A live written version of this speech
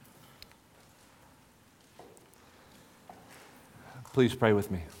Please pray with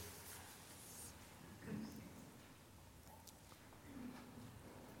me.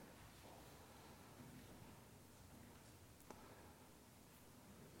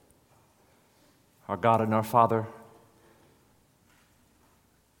 Our God and our Father,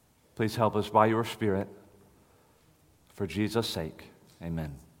 please help us by your Spirit. For Jesus' sake,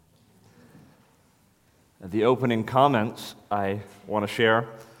 amen. The opening comments I want to share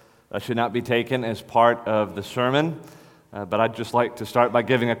should not be taken as part of the sermon, but I'd just like to start by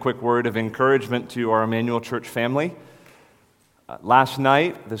giving a quick word of encouragement to our Emmanuel Church family. Last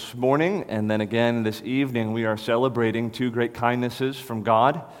night, this morning, and then again this evening, we are celebrating two great kindnesses from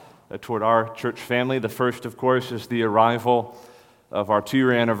God toward our church family. The first, of course, is the arrival of our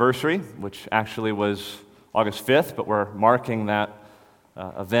 2-year anniversary, which actually was August 5th, but we're marking that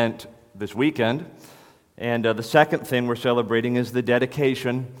event this weekend. And the second thing we're celebrating is the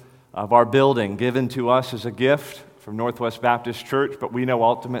dedication of our building, given to us as a gift from Northwest Baptist Church, but we know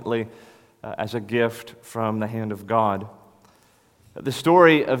ultimately as a gift from the hand of God. The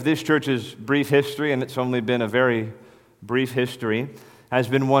story of this church's brief history, and it's only been a very brief history, has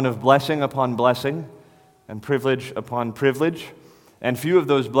been one of blessing upon blessing and privilege upon privilege, and few of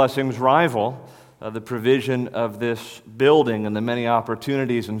those blessings rival the provision of this building and the many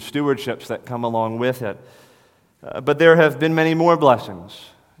opportunities and stewardships that come along with it. But there have been many more blessings.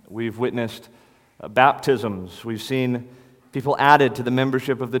 We've witnessed baptisms. We've seen people added to the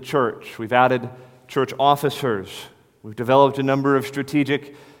membership of the church. We've added church officers. We've developed a number of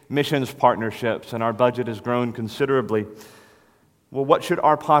strategic missions partnerships, and our budget has grown considerably. Well, what should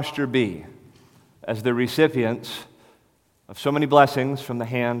our posture be as the recipients of so many blessings from the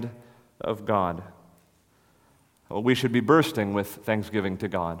hand of God? Well, we should be bursting with thanksgiving to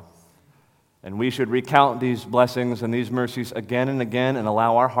God. And we should recount these blessings and these mercies again and again and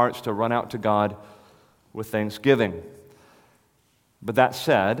allow our hearts to run out to God with thanksgiving. But that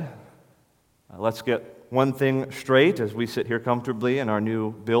said, let's get one thing straight as we sit here comfortably in our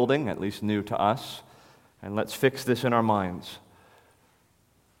new building, at least new to us, and let's fix this in our minds.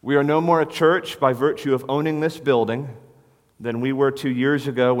 We are no more a church by virtue of owning this building than we were 2 years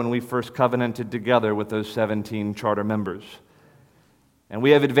ago when we first covenanted together with those 17 charter members. And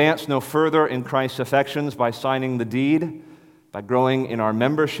we have advanced no further in Christ's affections by signing the deed, by growing in our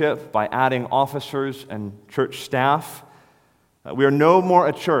membership, by adding officers and church staff. We are no more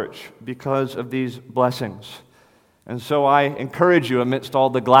a church because of these blessings. And so I encourage you, amidst all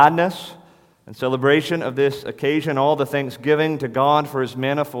the gladness and celebration of this occasion, all the thanksgiving to God for His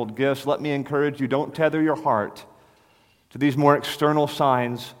manifold gifts, let me encourage you, don't tether your heart to these more external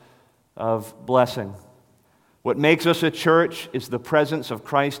signs of blessing. What makes us a church is the presence of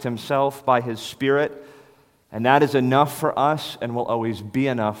Christ Himself by His Spirit, and that is enough for us and will always be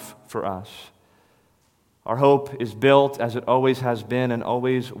enough for us. Our hope is built, as it always has been and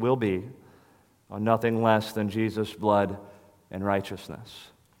always will be, on nothing less than Jesus' blood and righteousness.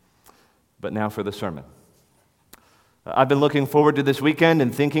 But now for the sermon. I've been looking forward to this weekend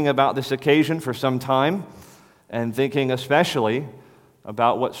and thinking about this occasion for some time, and thinking especially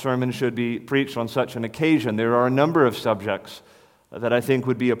about what sermon should be preached on such an occasion. There are a number of subjects that I think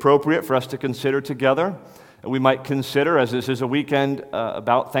would be appropriate for us to consider together. We might consider, as this is a weekend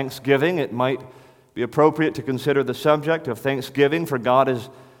about Thanksgiving, it might be appropriate to consider the subject of thanksgiving, for God has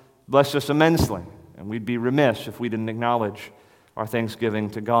blessed us immensely, and we'd be remiss if we didn't acknowledge our thanksgiving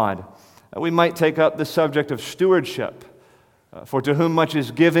to God. We might take up the subject of stewardship, for to whom much is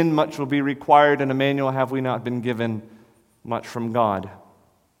given, much will be required, and Emmanuel, have we not been given much from God?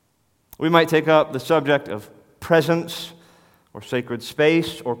 We might take up the subject of presence, or sacred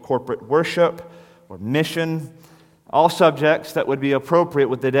space, or corporate worship, or mission, all subjects that would be appropriate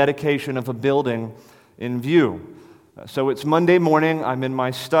with the dedication of a building in view. So it's Monday morning, I'm in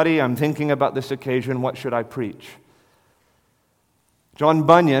my study, I'm thinking about this occasion, what should I preach? John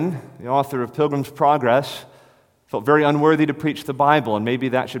Bunyan, the author of Pilgrim's Progress, felt very unworthy to preach the Bible, and maybe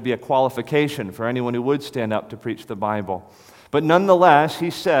that should be a qualification for anyone who would stand up to preach the Bible. But nonetheless, he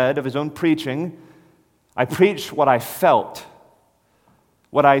said of his own preaching, I preached what I felt,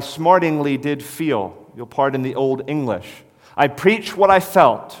 what I smartingly did feel. You'll pardon the old English. I preached what I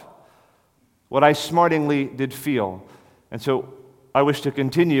felt, what I smartingly did feel. And so I wish to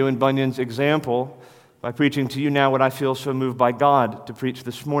continue in Bunyan's example by preaching to you now what I feel so moved by God to preach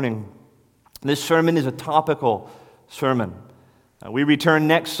this morning. This sermon is a topical sermon. We return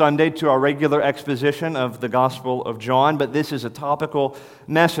next Sunday to our regular exposition of the Gospel of John, but this is a topical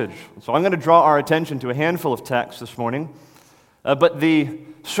message. So I'm going to draw our attention to a handful of texts this morning, but the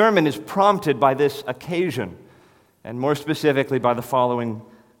sermon is prompted by this occasion, and more specifically by the following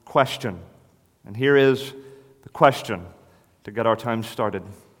question. And here is the question. to get our time started.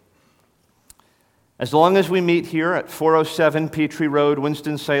 As long as we meet here at 407 Petrie Road,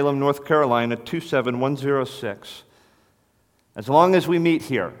 Winston-Salem, North Carolina, 27106, as long as we meet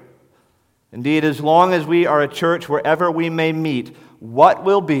here, indeed, as long as we are a church wherever we may meet, what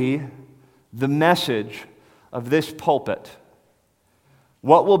will be the message of this pulpit?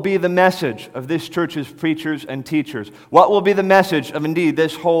 What will be the message of this church's preachers and teachers? What will be the message of, indeed,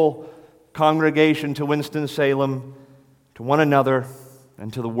 this whole congregation to Winston-Salem, to one another,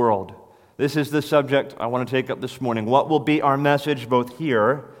 and to the world? This is the subject I want to take up this morning. What will be our message both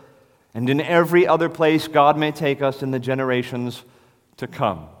here and in every other place God may take us in the generations to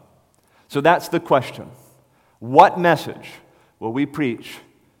come? So that's the question. What message will we preach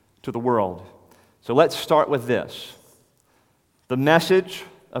to the world? So let's start with this. The message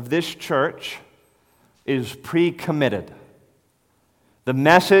of this church is pre-committed. The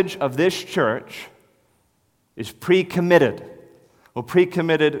message of this church is pre-committed. Well,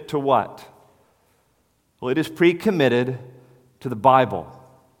 pre-committed to what? Well, it is pre-committed to the Bible.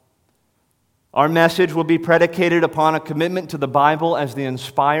 Our message will be predicated upon a commitment to the Bible as the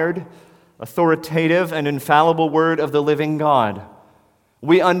inspired, authoritative, and infallible Word of the living God.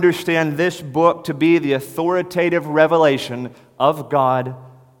 We understand this book to be the authoritative revelation of God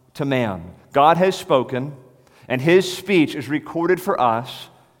to man. God has spoken, and His speech is recorded for us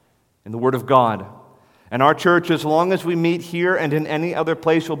in the Word of God. And our church, as long as we meet here and in any other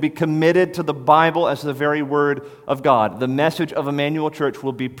place, will be committed to the Bible as the very Word of God. The message of Emmanuel Church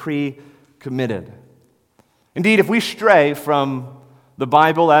will be pre-committed. Indeed, if we stray from the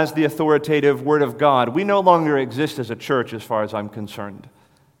Bible as the authoritative Word of God, we no longer exist as a church as far as I'm concerned.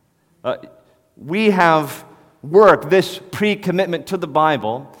 We have worked this pre-commitment to the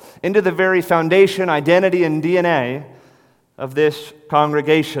Bible into the very foundation, identity, and DNA of this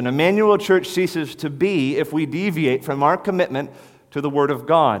congregation. Emmanuel Church ceases to be if we deviate from our commitment to the Word of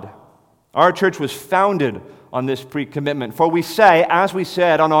God. Our church was founded on this pre-commitment. For we say, as we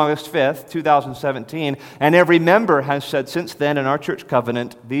said on August 5th, 2017, and every member has said since then in our church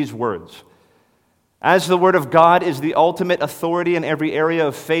covenant, these words: as the Word of God is the ultimate authority in every area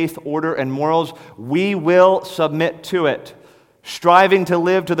of faith, order, and morals, we will submit to it, striving to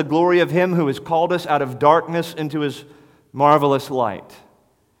live to the glory of Him who has called us out of darkness into His marvelous light.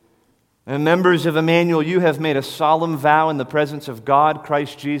 And members of Emmanuel, you have made a solemn vow in the presence of God,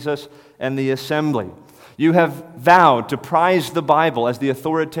 Christ Jesus, and the assembly. You have vowed to prize the Bible as the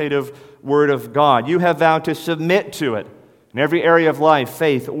authoritative Word of God. You have vowed to submit to it in every area of life,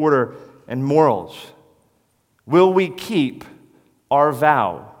 faith, order, and morals. Will we keep our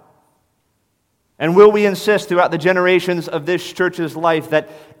vow? And will we insist throughout the generations of this church's life that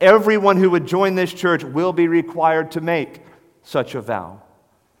everyone who would join this church will be required to make such a vow?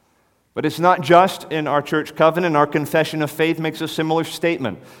 But it's not just in our church covenant. Our confession of faith makes a similar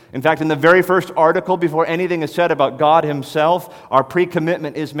statement. In fact, in the very first article, before anything is said about God Himself, our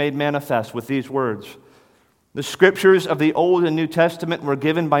pre-commitment is made manifest with these words: the Scriptures of the Old and New Testament were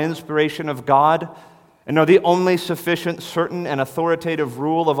given by inspiration of God and are the only sufficient, certain, and authoritative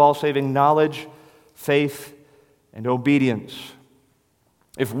rule of all saving knowledge, faith, and obedience.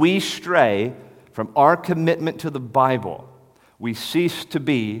 If we stray from our commitment to the Bible, we cease to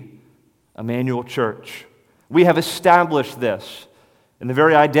be Emmanuel Church. We have established this in the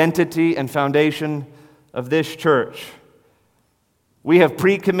very identity and foundation of this church. We have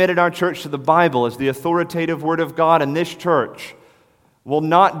pre-committed our church to the Bible as the authoritative Word of God, and this church will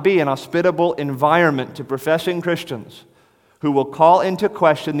not be an hospitable environment to professing Christians who will call into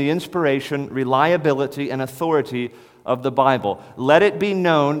question the inspiration, reliability, and authority of the Bible. Let it be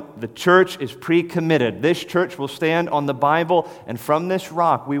known the church is pre-committed. This church will stand on the Bible, and from this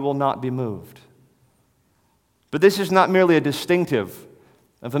rock we will not be moved. But this is not merely a distinctive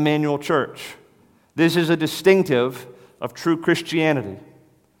of Emmanuel Church. This is a distinctive of true Christianity.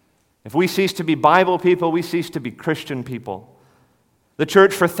 If we cease to be Bible people, we cease to be Christian people. The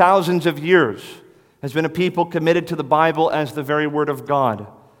church for thousands of years has been a people committed to the Bible as the very Word of God.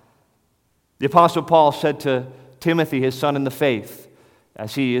 The Apostle Paul said to Timothy, his son in the faith,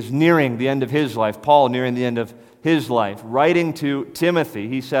 as he is nearing the end of his life, Paul nearing the end of his life, writing to Timothy,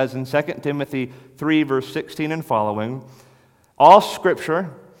 he says in 2 Timothy 3, verse 16 and following, all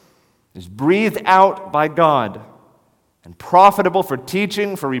Scripture is breathed out by God and profitable for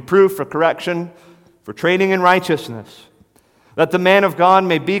teaching, for reproof, for correction, for training in righteousness, that the man of God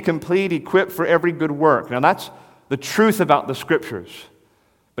may be complete, equipped for every good work. Now that's the truth about the Scriptures.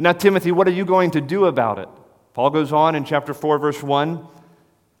 But now, Timothy, what are you going to do about it? Paul goes on in chapter 4, verse 1,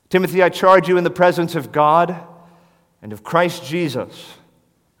 Timothy, I charge you in the presence of God and of Christ Jesus,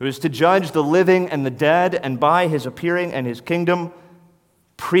 who is to judge the living and the dead, and by his appearing and his kingdom,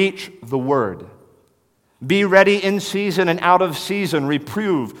 preach the word. Be ready in season and out of season,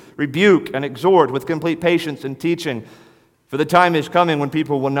 reprove, rebuke, and exhort with complete patience and teaching. For the time is coming when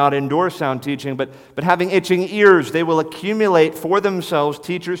people will not endure sound teaching, but having itching ears, they will accumulate for themselves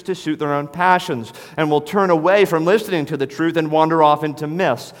teachers to suit their own passions, and will turn away from listening to the truth and wander off into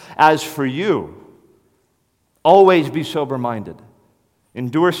myths. As for you, always be sober-minded.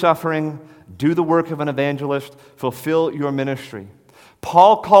 Endure suffering, do the work of an evangelist, fulfill your ministry.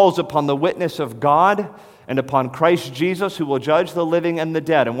 Paul calls upon the witness of God and upon Christ Jesus, who will judge the living and the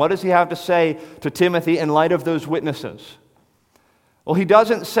dead. And what does he have to say to Timothy in light of those witnesses? Well, he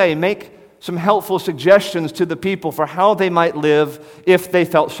doesn't say, make some helpful suggestions to the people for how they might live if they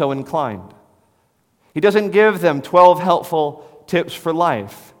felt so inclined. He doesn't give them 12 helpful tips for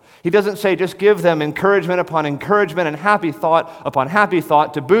life. He doesn't say, just give them encouragement upon encouragement and happy thought upon happy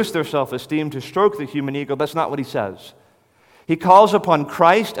thought to boost their self-esteem, to stroke the human ego. That's not what he says. He calls upon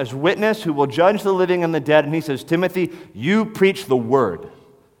Christ as witness who will judge the living and the dead, and he says, Timothy, you preach the word.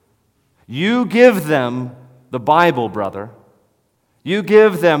 You give them the Bible, brother. You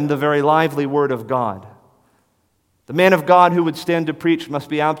give them the very lively word of God. The man of God who would stand to preach must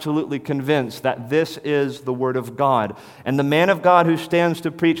be absolutely convinced that this is the word of God. And the man of God who stands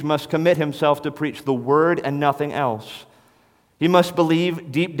to preach must commit himself to preach the word and nothing else. He must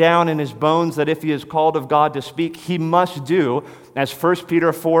believe deep down in his bones that if he is called of God to speak, he must do, as 1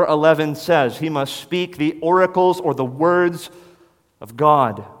 Peter 4:11 says, he must speak the oracles or the words of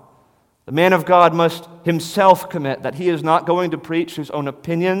God. The man of God must himself commit that he is not going to preach his own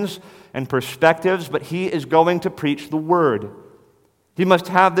opinions and perspectives, but he is going to preach the word. He must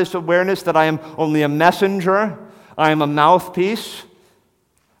have this awareness that I am only a messenger, I am a mouthpiece.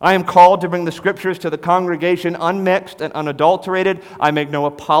 I am called to bring the scriptures to the congregation unmixed and unadulterated. I make no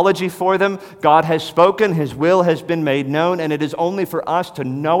apology for them. God has spoken, his will has been made known, and it is only for us to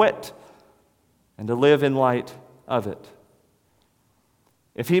know it and to live in light of it.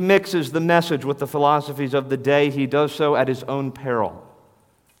 If he mixes the message with the philosophies of the day, he does so at his own peril.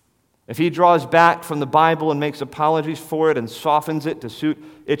 If he draws back from the Bible and makes apologies for it and softens it to suit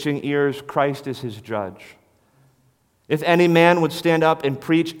itching ears, Christ is his judge. If any man would stand up and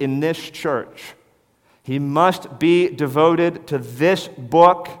preach in this church, he must be devoted to this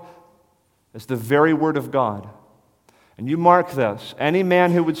book as the very word of God. And you mark this, any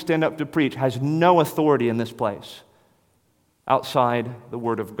man who would stand up to preach has no authority in this place outside the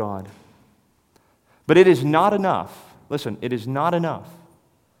word of God. But it is not enough, listen, it is not enough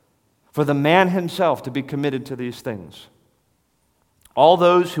for the man himself to be committed to these things. All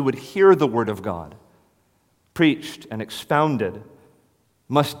those who would hear the word of God preached and expounded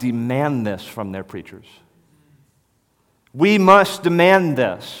must demand this from their preachers. We must demand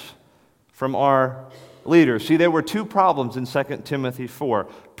this from our leaders. See, there were two problems in 2 Timothy 4.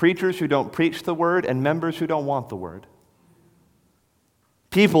 Preachers who don't preach the word and members who don't want the word.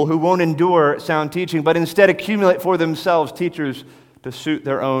 People who won't endure sound teaching, but instead accumulate for themselves teachers to suit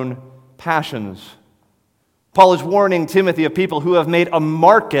their own passions. Paul is warning Timothy of people who have made a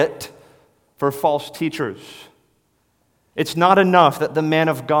market for false teachers. It's not enough that the man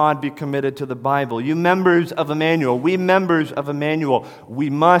of God be committed to the Bible. You members of Emmanuel, we members of Emmanuel, we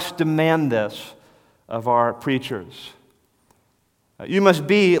must demand this of our preachers. You must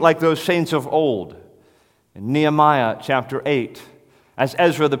be like those saints of old. In Nehemiah chapter 8, as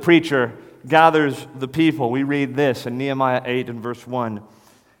Ezra the preacher gathers the people, we read this in Nehemiah 8 and verse 1.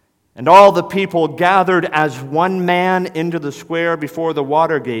 And all the people gathered as one man into the square before the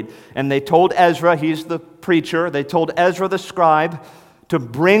water gate. And they told Ezra, he's the preacher, they told Ezra the scribe to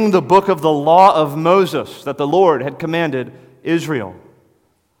bring the book of the law of Moses that the Lord had commanded Israel.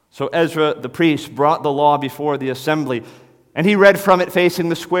 So Ezra the priest brought the law before the assembly, and he read from it facing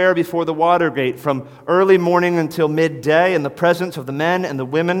the square before the water gate from early morning until midday in the presence of the men and the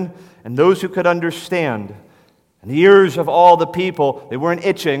women and those who could understand. And the ears of all the people, they weren't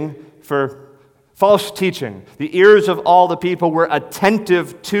itching for false teaching. The ears of all the people were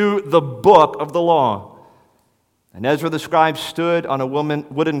attentive to the book of the law. And Ezra the scribe stood on a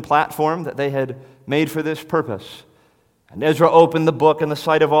wooden platform that they had made for this purpose. And Ezra opened the book in the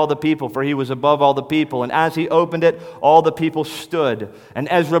sight of all the people, for he was above all the people. And as he opened it, all the people stood. And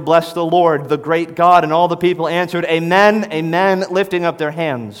Ezra blessed the Lord, the great God, and all the people answered, Amen, Amen, lifting up their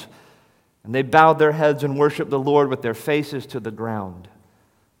hands. And they bowed their heads and worshiped the Lord with their faces to the ground.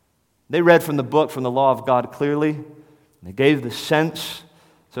 They read from the book, from the law of God clearly. They gave the sense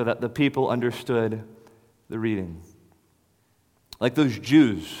so that the people understood the reading. Like those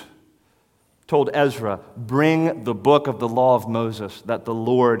Jews told Ezra, "Bring the book of the law of Moses that the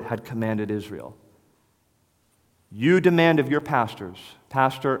Lord had commanded Israel." You demand of your pastors,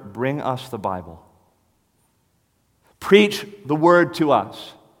 "Pastor, bring us the Bible. Preach the word to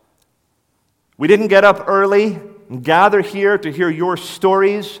us." We didn't get up early and gather here to hear your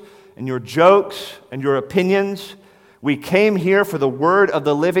stories and your jokes and your opinions. We came here for the word of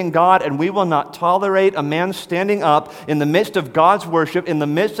the living God, and we will not tolerate a man standing up in the midst of God's worship, in the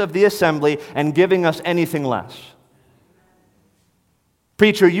midst of the assembly, and giving us anything less.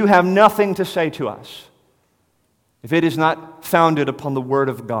 Preacher, you have nothing to say to us if it is not founded upon the word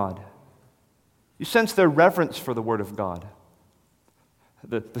of God. You sense their reverence for the word of God.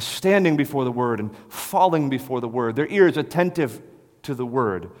 The standing before the word and falling before the word, their ears attentive to the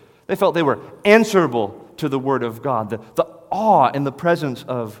word. They felt they were answerable to the word of God, the awe in the presence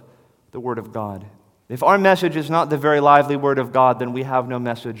of the word of God. If our message is not the very lively word of God, then we have no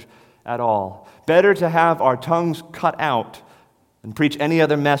message at all. Better to have our tongues cut out than preach any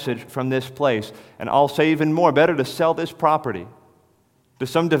other message from this place. And I'll say even more, better to sell this property to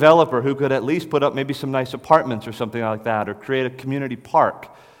some developer who could at least put up maybe some nice apartments or something like that, or create a community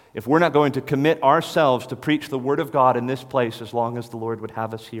park, if we're not going to commit ourselves to preach the word of God in this place as long as the Lord would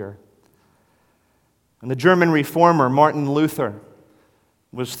have us here. And the German reformer Martin Luther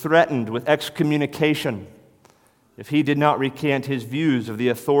was threatened with excommunication if he did not recant his views of the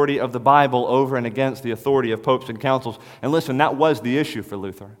authority of the Bible over and against the authority of popes and councils. And listen, that was the issue for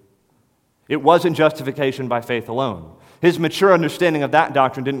Luther. It wasn't justification by faith alone. His mature understanding of that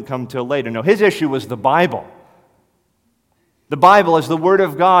doctrine didn't come till later. No, his issue was the Bible. The Bible is the Word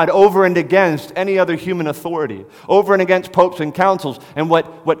of God over and against any other human authority, over and against popes and councils. And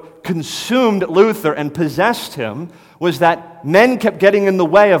what consumed Luther and possessed him was that men kept getting in the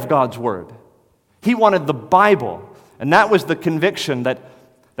way of God's Word. He wanted the Bible, and that was the conviction that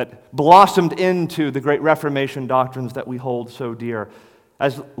blossomed into the great Reformation doctrines that we hold so dear.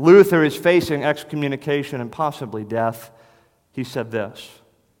 As Luther is facing excommunication and possibly death, he said this: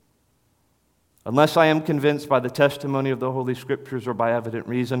 "Unless I am convinced by the testimony of the Holy Scriptures or by evident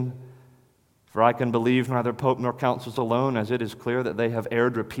reason, for I can believe neither pope nor councils alone, as it is clear that they have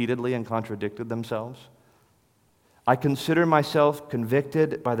erred repeatedly and contradicted themselves, I consider myself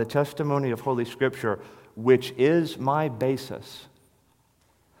convicted by the testimony of Holy Scripture, which is my basis.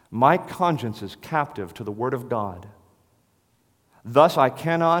 My conscience is captive to the Word of God. Thus I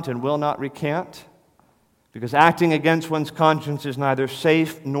cannot and will not recant, because acting against one's conscience is neither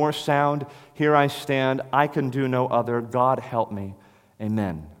safe nor sound. Here I stand. I can do no other. God help me.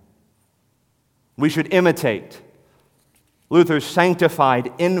 Amen." We should imitate Luther's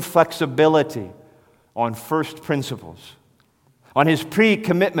sanctified inflexibility on first principles, on his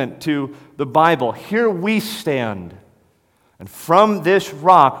pre-commitment to the Bible. Here we stand, and from this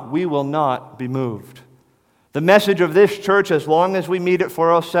rock we will not be moved. The message of this church, as long as we meet at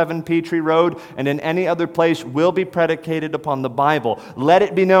 407 Petrie Road and in any other place, will be predicated upon the Bible. Let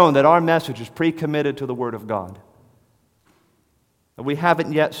it be known that our message is pre-committed to the Word of God. But we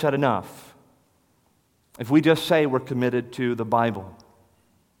haven't yet said enough if we just say we're committed to the Bible.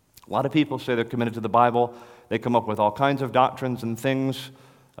 A lot of people say they're committed to the Bible. They come up with all kinds of doctrines and things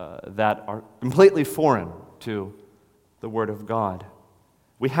that are completely foreign to the Word of God.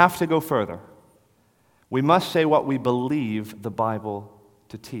 We have to go further. We must say what we believe the Bible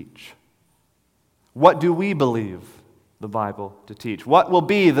to teach. What do we believe the Bible to teach? What will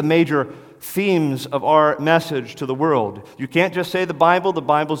be the major themes of our message to the world? You can't just say the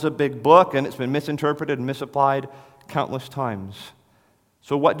Bible's a big book and it's been misinterpreted and misapplied countless times.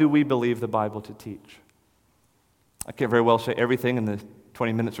 So what do we believe the Bible to teach? I can't very well say everything in the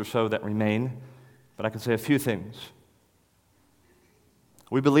 20 minutes or so that remain, but I can say a few things.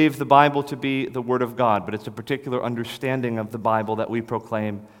 We believe the Bible to be the Word of God, but it's a particular understanding of the Bible that we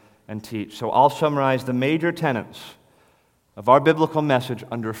proclaim and teach. So I'll summarize the major tenets of our biblical message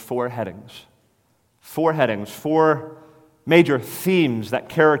under four headings. Four headings, four major themes that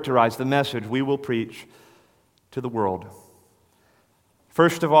characterize the message we will preach to the world.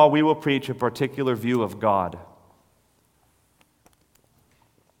 First of all, we will preach a particular view of God.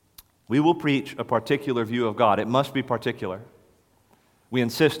 We will preach a particular view of God. It must be particular. We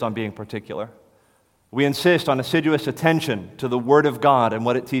insist on being particular. We insist on assiduous attention to the Word of God and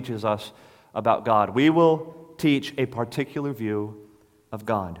what it teaches us about God. We will teach a particular view of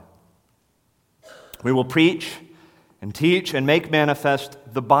God. We will preach and teach and make manifest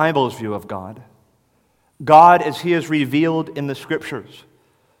the Bible's view of God. God as He is revealed in the Scriptures,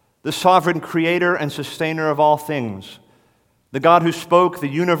 the sovereign creator and sustainer of all things, the God who spoke the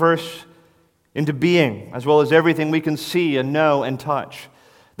universe into being, as well as everything we can see and know and touch.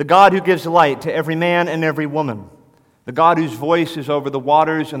 The God who gives light to every man and every woman. The God whose voice is over the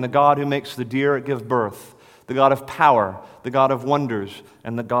waters, and the God who makes the deer give birth. The God of power, the God of wonders,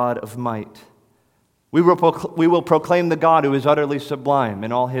 and the God of might. We will proclaim the God who is utterly sublime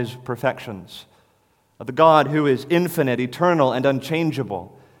in all his perfections. The God who is infinite, eternal, and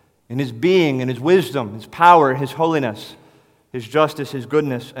unchangeable in his being, in his wisdom, his power, his holiness, his justice, his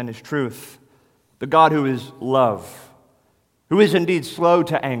goodness, and his truth. The God who is love, who is indeed slow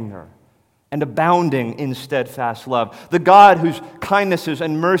to anger and abounding in steadfast love. The God whose kindnesses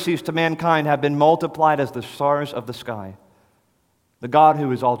and mercies to mankind have been multiplied as the stars of the sky. The God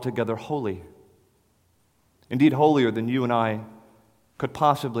who is altogether holy, indeed holier than you and I could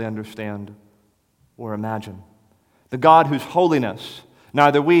possibly understand or imagine. The God whose holiness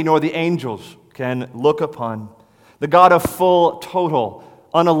neither we nor the angels can look upon. The God of full, total,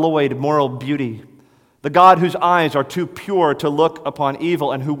 unalloyed moral beauty. The God whose eyes are too pure to look upon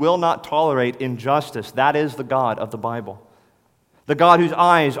evil and who will not tolerate injustice. That is the God of the Bible. The God whose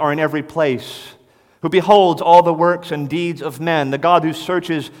eyes are in every place, who beholds all the works and deeds of men. The God who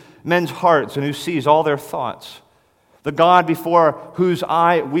searches men's hearts and who sees all their thoughts. The God before whose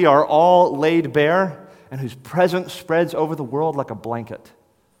eye we are all laid bare and whose presence spreads over the world like a blanket.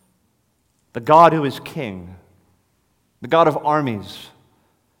 The God who is king, the God of armies,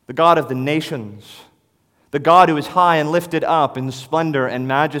 the God of the nations, the God who is high and lifted up in splendor and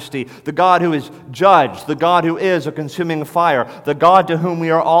majesty, the God who is judge, the God who is a consuming fire, the God to whom we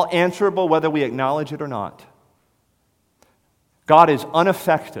are all answerable whether we acknowledge it or not. God is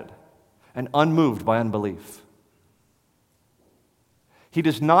unaffected and unmoved by unbelief. He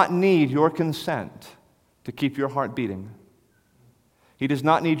does not need your consent to keep your heart beating. He does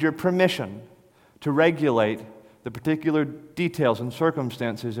not need your permission to regulate the particular details and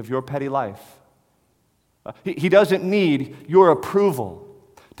circumstances of your petty life. He doesn't need your approval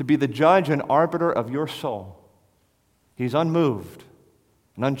to be the judge and arbiter of your soul. He's unmoved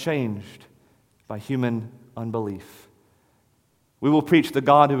and unchanged by human unbelief. We will preach the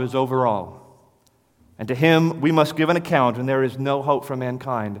God who is over all. And to him we must give an account, and there is no hope for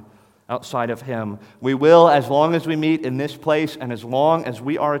mankind outside of him. We will, as long as we meet in this place and as long as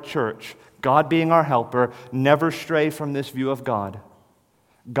we are a church, God being our helper, never stray from this view of God.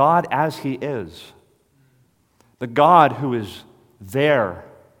 God as he is. The God who is there.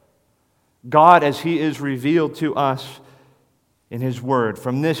 God as he is revealed to us in his word.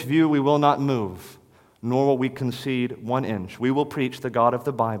 From this view we will not move, nor will we concede 1 inch. We will preach the God of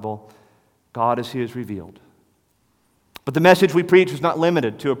the Bible, God as he is revealed. But the message we preach is not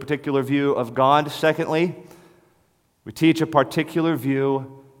limited to a particular view of God. Secondly, we teach a particular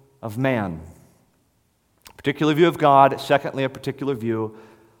view of man. A particular view of God. Secondly, a particular view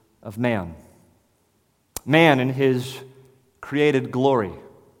of man. Man in his created glory,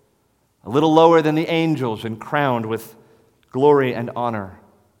 a little lower than the angels and crowned with glory and honor.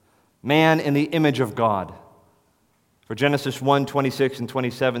 Man in the image of God. For Genesis 1:26 and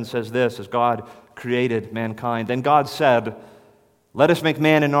 27 says this, as God created mankind. Then God said, "Let us make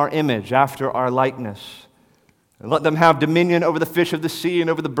man in our image, after our likeness. And let them have dominion over the fish of the sea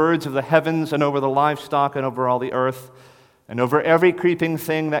and over the birds of the heavens and over the livestock and over all the earth and over every creeping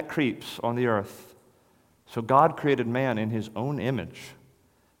thing that creeps on the earth." So God created man in his own image.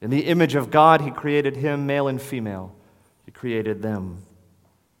 In the image of God he created him, male and female. He created them.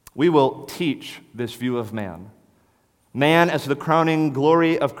 We will teach this view of man. Man as the crowning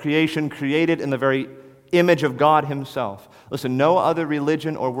glory of creation, created in the very image of God himself. Listen, no other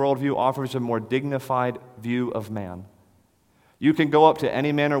religion or worldview offers a more dignified view of man. You can go up to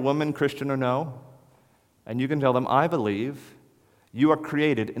any man or woman, Christian or no, and you can tell them, I believe you are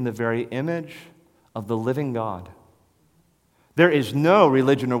created in the very image of the living God. There is no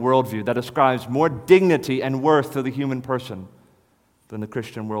religion or worldview that ascribes more dignity and worth to the human person than the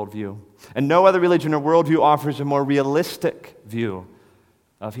Christian worldview. And no other religion or worldview offers a more realistic view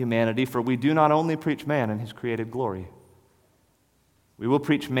of humanity, for we do not only preach man in his created glory. We will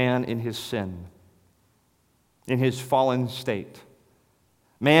preach man in his sin, in his fallen state,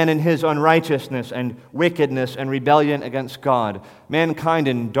 man in his unrighteousness and wickedness and rebellion against God, mankind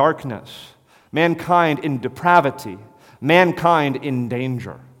in darkness, mankind in depravity, mankind in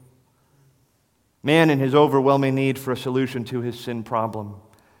danger. Man in his overwhelming need for a solution to his sin problem.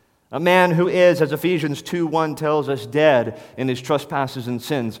 A man who is, as Ephesians 2:1 tells us, dead in his trespasses and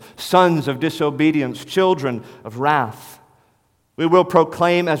sins, sons of disobedience, children of wrath. We will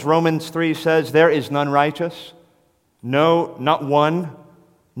proclaim, as Romans 3 says, there is none righteous. No, not one.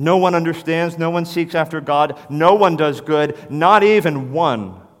 No one understands. No one seeks after God. No one does good. Not even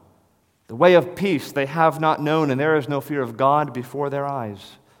one. The way of peace they have not known, and there is no fear of God before their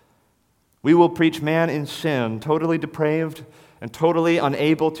eyes. We will preach man in sin, totally depraved and totally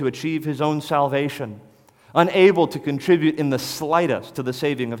unable to achieve his own salvation, unable to contribute in the slightest to the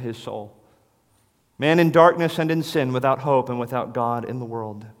saving of his soul. Man in darkness and in sin, without hope and without God in the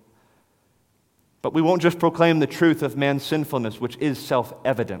world. But we won't just proclaim the truth of man's sinfulness, which is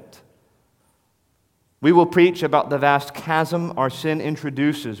self-evident. We will preach about the vast chasm our sin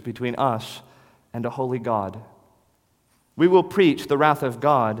introduces between us and a holy God. We will preach the wrath of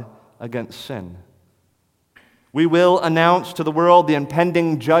God against sin. We will announce to the world the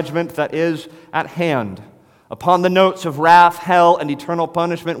impending judgment that is at hand. Upon the notes of wrath, hell, and eternal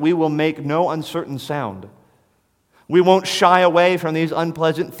punishment, we will make no uncertain sound. We won't shy away from these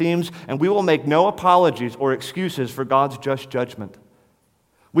unpleasant themes, and we will make no apologies or excuses for God's just judgment.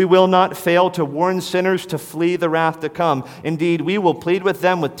 We will not fail to warn sinners to flee the wrath to come. Indeed, we will plead with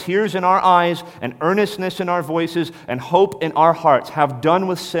them with tears in our eyes and earnestness in our voices and hope in our hearts. Have done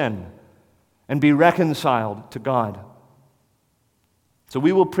with sin and be reconciled to God. So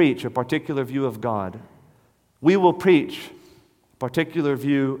we will preach a particular view of God. We will preach a particular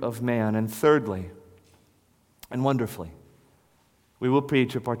view of man. And thirdly, and wonderfully, we will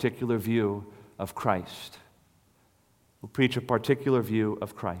preach a particular view of Christ. We'll preach a particular view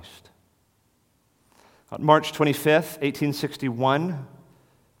of Christ. On March 25th, 1861,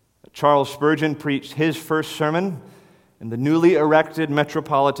 Charles Spurgeon preached his first sermon in the newly erected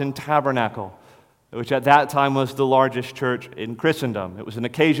Metropolitan Tabernacle, which at that time was the largest church in Christendom. It was an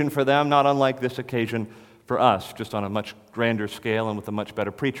occasion for them, not unlike this occasion for us, just on a much grander scale and with a much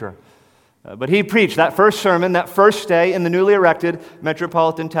better preacher. But he preached that first sermon, that first day in the newly erected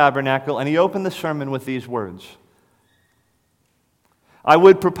Metropolitan Tabernacle, and he opened the sermon with these words: I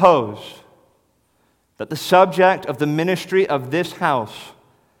would propose that the subject of the ministry of this house,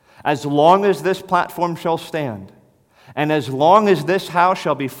 as long as this platform shall stand, and as long as this house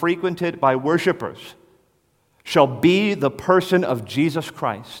shall be frequented by worshipers, shall be the person of Jesus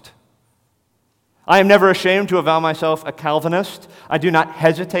Christ. I am never ashamed to avow myself a Calvinist. I do not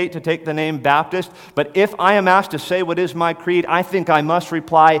hesitate to take the name Baptist, but if I am asked to say what is my creed, I think I must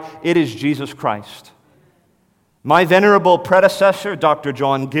reply, it is Jesus Christ. My venerable predecessor, Dr.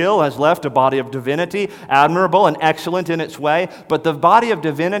 John Gill, has left a body of divinity, admirable and excellent in its way, but the body of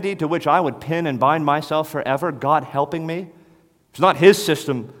divinity to which I would pin and bind myself forever, God helping me, it's not his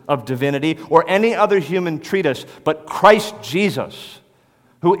system of divinity or any other human treatise, but Christ Jesus,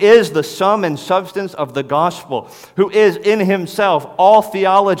 who is the sum and substance of the gospel, who is in himself all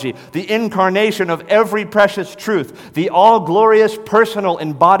theology, the incarnation of every precious truth, the all-glorious personal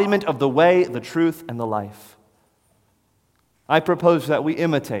embodiment of the way, the truth, and the life. I propose that we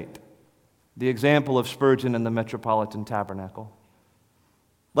imitate the example of Spurgeon in the Metropolitan Tabernacle.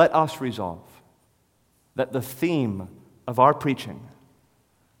 Let us resolve that the theme of our preaching,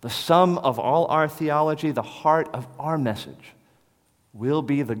 the sum of all our theology, the heart of our message, will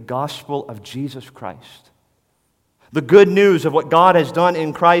be the gospel of Jesus Christ. The good news of what God has done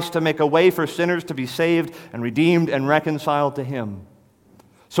in Christ to make a way for sinners to be saved and redeemed and reconciled to him.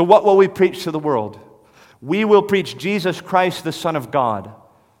 So what will we preach to the world? We will preach Jesus Christ, the Son of God,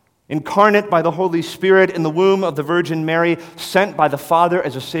 incarnate by the Holy Spirit in the womb of the Virgin Mary, sent by the Father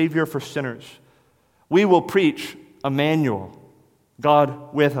as a Savior for sinners. We will preach Emmanuel,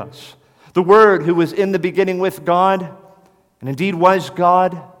 God with us. The Word who was in the beginning with God, and indeed was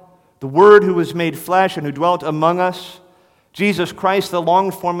God, the Word who was made flesh and who dwelt among us, Jesus Christ, the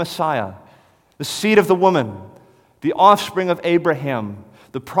longed-for Messiah, the seed of the woman, the offspring of Abraham,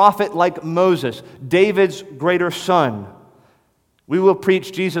 the prophet like Moses, David's greater son. We will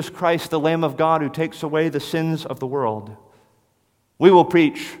preach Jesus Christ, the Lamb of God who takes away the sins of the world. We will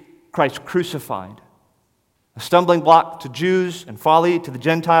preach Christ crucified, a stumbling block to Jews and folly to the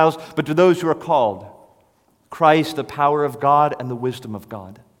Gentiles, but to those who are called, Christ, the power of God and the wisdom of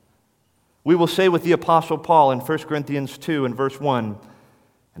God. We will say with the Apostle Paul in 1 Corinthians 2 and verse 1,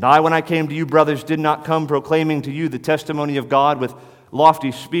 And I, when I came to you, brothers, did not come proclaiming to you the testimony of God with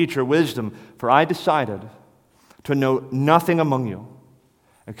lofty speech or wisdom, for I decided to know nothing among you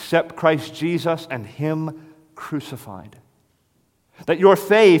except Christ Jesus and him crucified, that your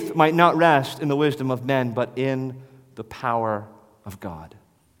faith might not rest in the wisdom of men, but in the power of God.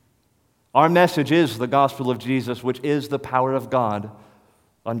 Our message is the gospel of Jesus, which is the power of God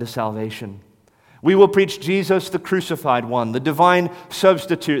unto salvation. We will preach Jesus, the crucified one, the divine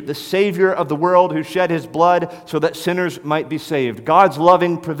substitute, the Savior of the world who shed his blood so that sinners might be saved. God's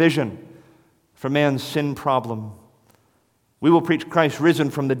loving provision for man's sin problem. We will preach Christ risen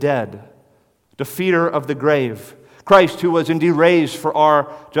from the dead, defeater of the grave. Christ who was indeed raised for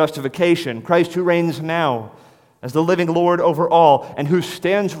our justification. Christ who reigns now. as the living Lord over all, and who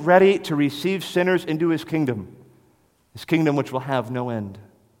stands ready to receive sinners into his kingdom which will have no end.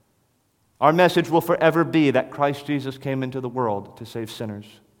 Our message will forever be that Christ Jesus came into the world to save sinners.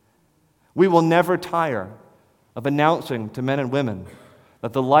 We will never tire of announcing to men and women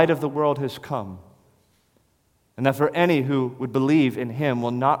that the light of the world has come, and that for any who would believe in him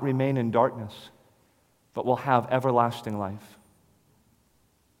will not remain in darkness, but will have everlasting life.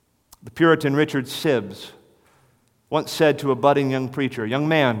 The Puritan Richard Sibbes once said to a budding young preacher, "Young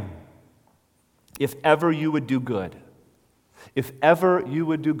man, if ever you would do good,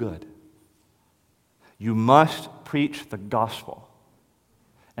 you must preach the gospel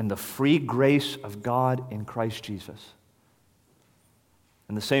and the free grace of God in Christ Jesus."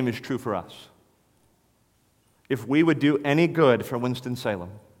 And the same is true for us. If we would do any good for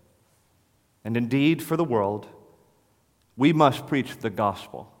Winston-Salem, and indeed for the world, we must preach the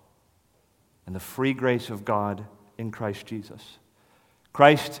gospel and the free grace of God in Christ Jesus.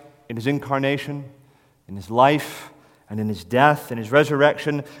 Christ in his incarnation, in his life, and in his death and his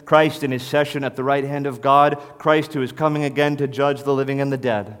resurrection, Christ in his session at the right hand of God, Christ who is coming again to judge the living and the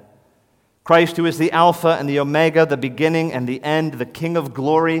dead, Christ who is the Alpha and the Omega, the beginning and the end, the King of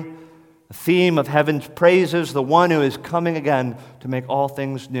glory, the theme of heaven's praises, the one who is coming again to make all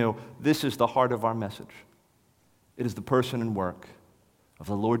things new. This is the heart of our message. It is the person and work of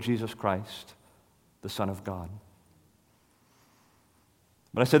the Lord Jesus Christ, the Son of God.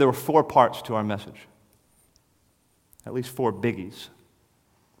 But I said there were 4 parts to our message. At least 4 biggies.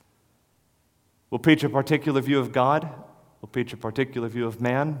 We'll preach a particular view of God. We'll preach a particular view of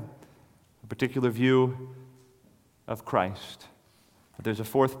man. A particular view of Christ. But there's a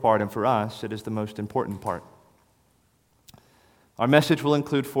 4th part, and for us, it is the most important part. Our message will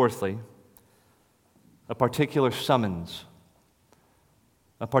include, fourthly, a particular summons.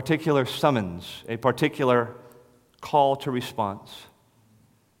 A particular summons. A particular call to response.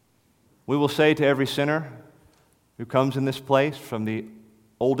 We will say to every sinner who comes in this place, from the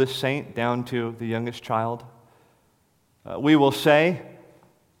oldest saint down to the youngest child, we will say,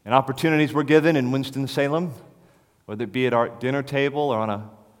 and opportunities were given in Winston-Salem, whether it be at our dinner table or on a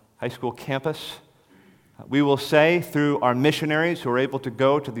high school campus, we will say through our missionaries who are able to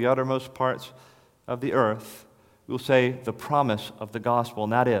go to the uttermost parts of the earth, we will say the promise of the gospel,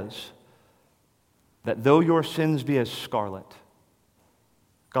 and that is that though your sins be as scarlet,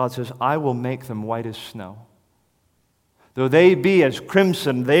 God says, I will make them white as snow. Though they be as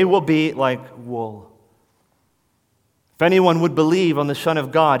crimson, they will be like wool. If anyone would believe on the Son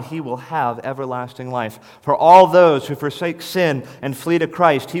of God, he will have everlasting life. For all those who forsake sin and flee to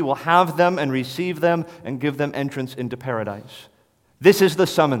Christ, he will have them and receive them and give them entrance into paradise. This is the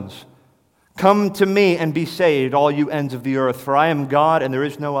summons. Come to me and be saved, all you ends of the earth, for I am God and there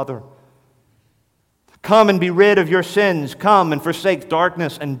is no other. Come and be rid of your sins. Come and forsake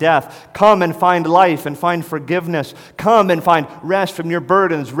darkness and death. Come and find life and find forgiveness. Come and find rest from your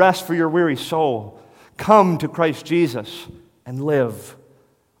burdens, rest for your weary soul. Come to Christ Jesus and live.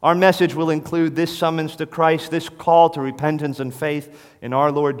 Our message will include this summons to Christ, this call to repentance and faith in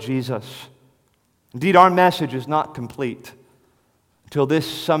our Lord Jesus. Indeed, our message is not complete until this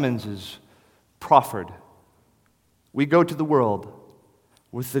summons is proffered. We go to the world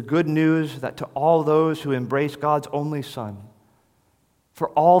with the good news that to all those who embrace God's only Son, for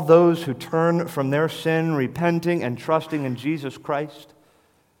all those who turn from their sin, repenting and trusting in Jesus Christ,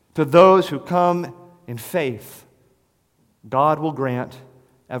 to those who come in faith, God will grant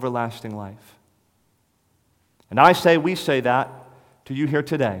everlasting life. And we say that to you here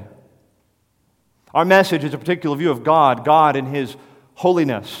today. Our message is a particular view of God, God in His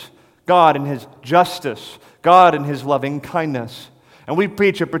holiness, God in His justice, God in His loving kindness. And we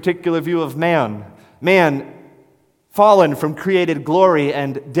preach a particular view of man fallen from created glory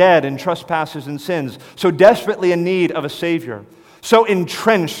and dead in trespasses and sins, so desperately in need of a Savior, so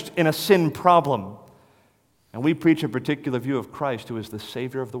entrenched in a sin problem. And we preach a particular view of Christ, who is the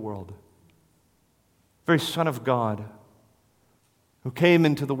Savior of the world, the very Son of God, who came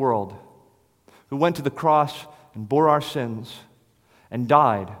into the world, who went to the cross and bore our sins, and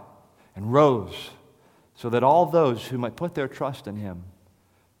died and rose, so that all those who might put their trust in Him,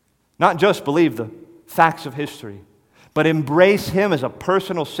 not just believe the facts of history, but embrace Him as a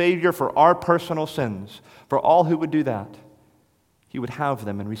personal Savior for our personal sins, for all who would do that, He would have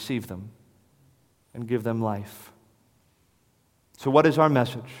them and receive them and give them life. So what is our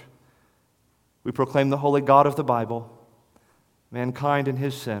message? We proclaim the holy God of the Bible, mankind in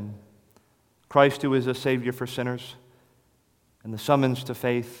His sin, Christ who is a Savior for sinners, and the summons to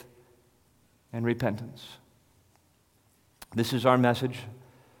faith and repentance. This is our message,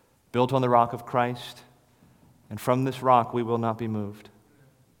 built on the rock of Christ, and from this rock we will not be moved.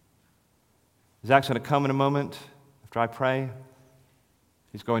 Zach's going to come in a moment after I pray.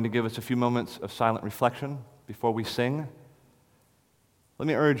 He's going to give us a few moments of silent reflection before we sing. Let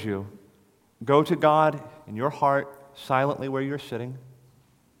me urge you, go to God in your heart silently where you're sitting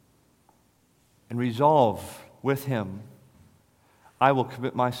and resolve with Him, I will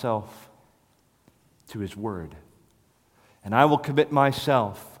commit myself to His Word, and I will commit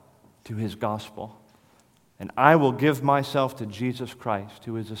myself to His gospel, and I will give myself to Jesus Christ,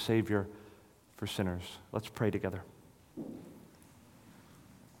 who is a Savior for sinners. Let's pray together.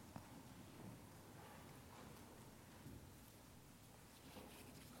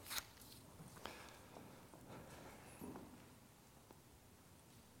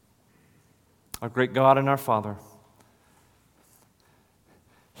 Our great God and our Father,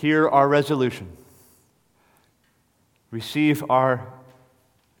 hear our resolution. Receive our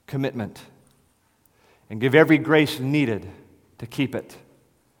commitment and give every grace needed to keep it.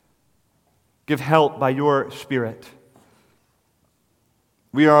 Give help by your Spirit.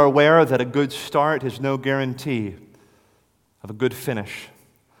 We are aware that a good start is no guarantee of a good finish.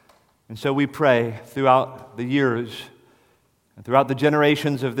 And so we pray throughout the years and throughout the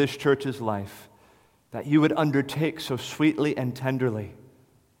generations of this church's life that you would undertake so sweetly and tenderly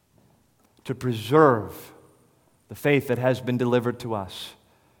to preserve the faith that has been delivered to us.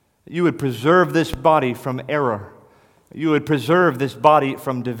 That you would preserve this body from error. That you would preserve this body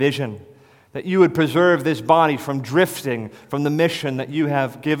from division. That you would preserve this body from drifting from the mission that you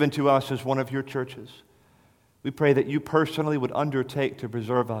have given to us as one of your churches. We pray that you personally would undertake to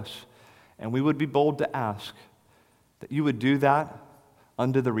preserve us, and we would be bold to ask that you would do that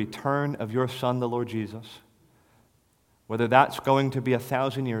under the return of your Son, the Lord Jesus. Whether that's going to be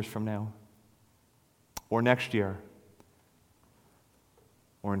 1,000 years from now, or next year,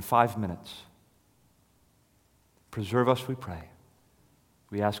 or in 5 minutes. Preserve us, we pray.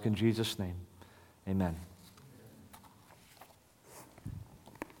 We ask in Jesus' name. Amen.